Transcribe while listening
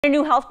A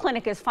new health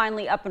clinic is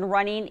finally up and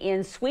running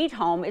in Sweet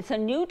Home. It's a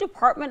new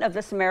department of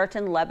the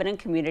Samaritan Lebanon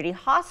Community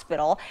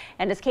Hospital.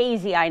 And as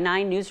KEZI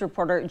 9 News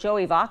reporter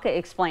Joey Vaca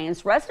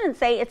explains, residents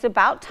say it's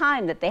about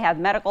time that they have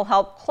medical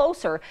help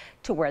closer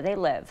to where they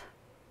live.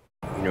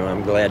 You know,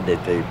 I'm glad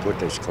that they put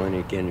this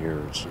clinic in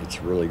here. It's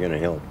really going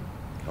to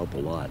help a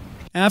lot.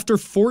 After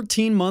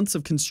 14 months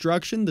of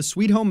construction, the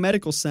Sweet Home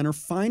Medical Center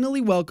finally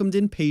welcomed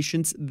in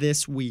patients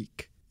this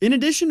week. In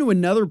addition to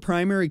another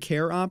primary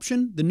care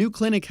option, the new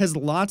clinic has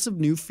lots of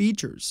new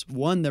features.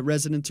 One that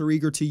residents are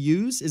eager to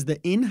use is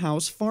the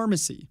in-house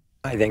pharmacy.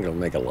 I think it'll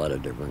make a lot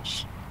of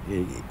difference.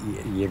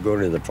 You go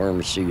to the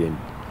pharmacy and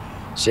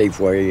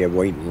Safeway, you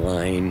wait in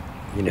line.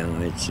 You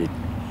know,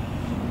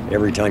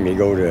 every time you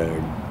go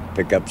to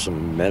pick up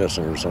some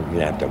medicine or something, you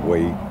have to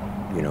wait.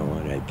 You know,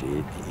 and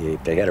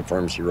if they had a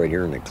pharmacy right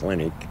here in the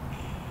clinic,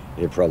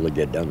 it'd probably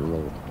get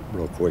done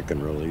real quick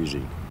and real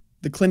easy.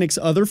 The clinic's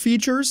other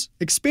features: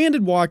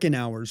 expanded walk-in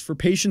hours for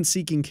patients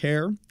seeking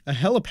care, a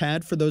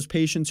helipad for those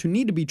patients who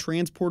need to be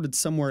transported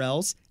somewhere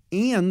else,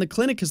 and the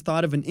clinic has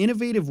thought of an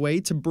innovative way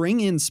to bring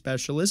in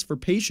specialists for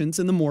patients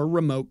in the more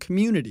remote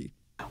community.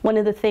 One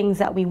of the things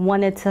that we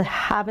wanted to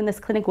have in this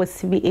clinic was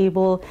to be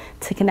able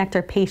to connect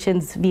our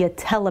patients via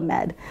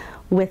telemed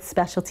with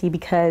specialty,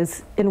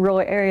 because in rural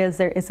areas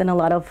there isn't a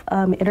lot of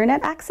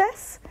internet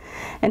access.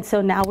 And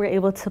so now we're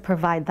able to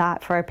provide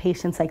that for our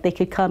patients. Like, they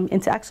could come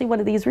into actually one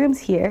of these rooms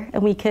here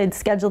and we could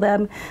schedule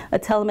them a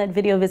telemed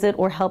video visit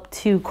or help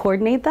to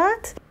coordinate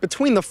that.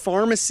 Between the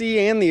pharmacy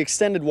and the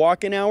extended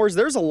walk-in hours,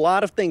 there's a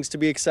lot of things to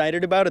be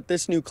excited about at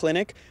this new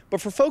clinic.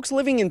 But for folks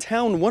living in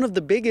town, one of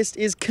the biggest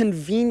is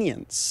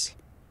convenience.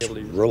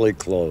 Really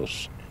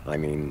close. I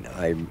mean,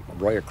 I'm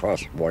right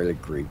across Wiley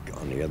Creek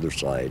on the other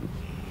side,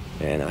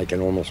 and I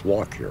can almost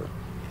walk here,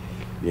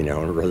 you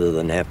know, rather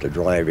than have to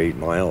drive 8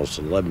 miles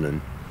to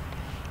Lebanon.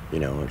 You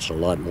know, it's a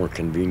lot more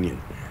convenient.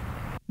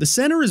 The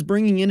center is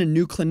bringing in a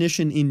new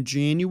clinician in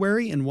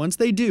January, and once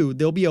they do,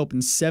 they'll be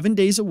open 7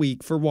 days a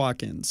week for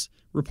walk-ins.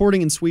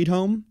 Reporting in Sweet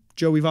Home,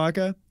 Joey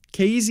Vaca,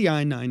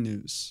 KEZI 9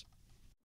 News.